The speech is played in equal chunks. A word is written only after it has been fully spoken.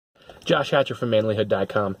Josh Hatcher from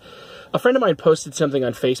Manlihood.com. A friend of mine posted something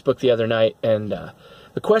on Facebook the other night, and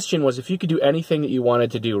the question was, if you could do anything that you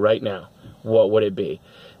wanted to do right now, what would it be?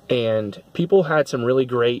 And people had some really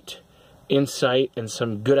great insight and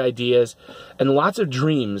some good ideas, and lots of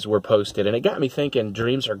dreams were posted, and it got me thinking,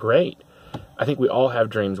 dreams are great. I think we all have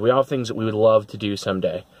dreams. We all have things that we would love to do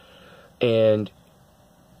someday, and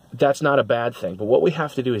that's not a bad thing. But what we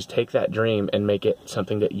have to do is take that dream and make it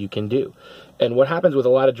something that you can do. And what happens with a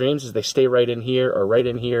lot of dreams is they stay right in here or right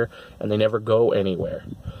in here, and they never go anywhere.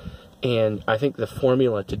 And I think the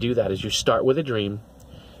formula to do that is you start with a dream,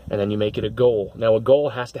 and then you make it a goal. Now, a goal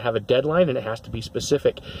has to have a deadline, and it has to be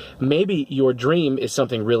specific. Maybe your dream is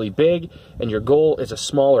something really big, and your goal is a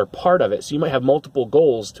smaller part of it. So you might have multiple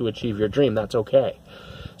goals to achieve your dream. That's okay.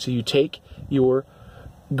 So you take your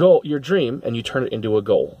goal, your dream, and you turn it into a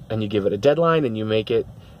goal, and you give it a deadline, and you make it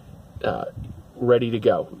ready to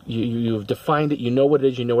go. You've defined it, you know what it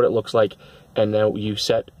is, you know what it looks like, and now you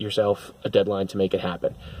set yourself a deadline to make it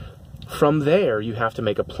happen. From there, you have to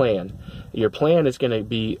make a plan. Your plan is going to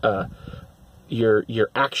be your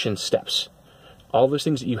action steps, all those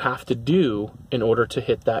things that you have to do in order to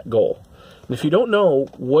hit that goal. And if you don't know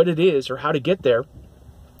what it is or how to get there,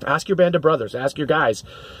 ask your band of brothers, ask your guys.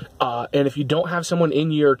 And if you don't have someone in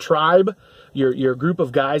your tribe, your group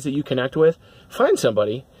of guys that you connect with, find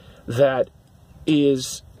somebody that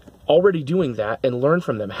is already doing that and learn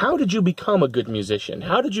from them. How did you become a good musician?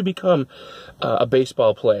 How did you become a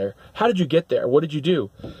baseball player? How did you get there? What did you do?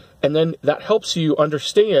 And then that helps you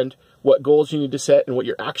understand what goals you need to set and what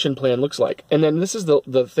your action plan looks like. And then this is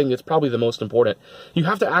the thing that's probably the most important. You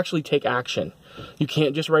have to actually take action. You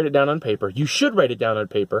can't just write it down on paper. You should write it down on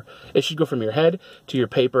paper. It should go from your head to your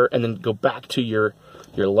paper and then go back to your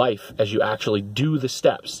life as you actually do the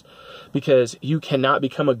steps. Because you cannot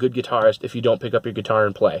become a good guitarist if you don't pick up your guitar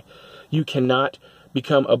and play. You cannot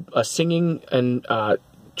become a singing and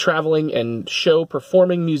traveling and show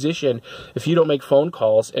performing musician if you don't make phone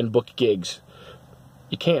calls and book gigs.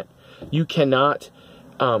 You can't. You cannot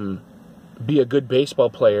be a good baseball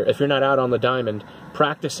player if you're not out on the diamond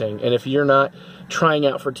practicing, and if you're not trying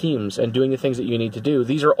out for teams and doing the things that you need to do.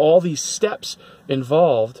 These are all these steps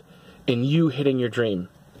involved in you hitting your dream.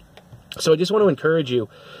 So I just want to encourage you,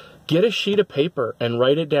 get a sheet of paper and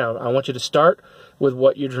write it down. I want you to start with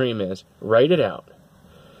what your dream is. Write it out.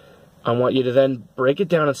 I want you to then break it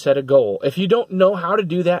down and set a goal. If you don't know how to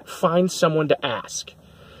do that, find someone to ask.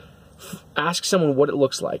 Ask someone what it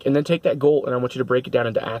looks like, and then take that goal, and I want you to break it down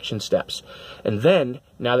into action steps. And then,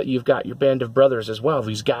 now that you've got your band of brothers as well,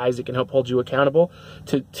 these guys that can help hold you accountable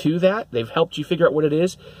to that, they've helped you figure out what it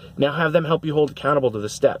is, now have them help you hold accountable to the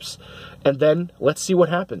steps. And then, let's see what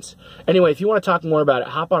happens. Anyway, if you want to talk more about it,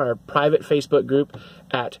 hop on our private Facebook group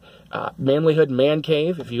at Manlihood Man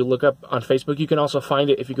Cave. If you look up on Facebook, you can also find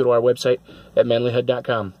it if you go to our website at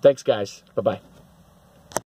manlihood.com. Thanks, guys. Bye-bye.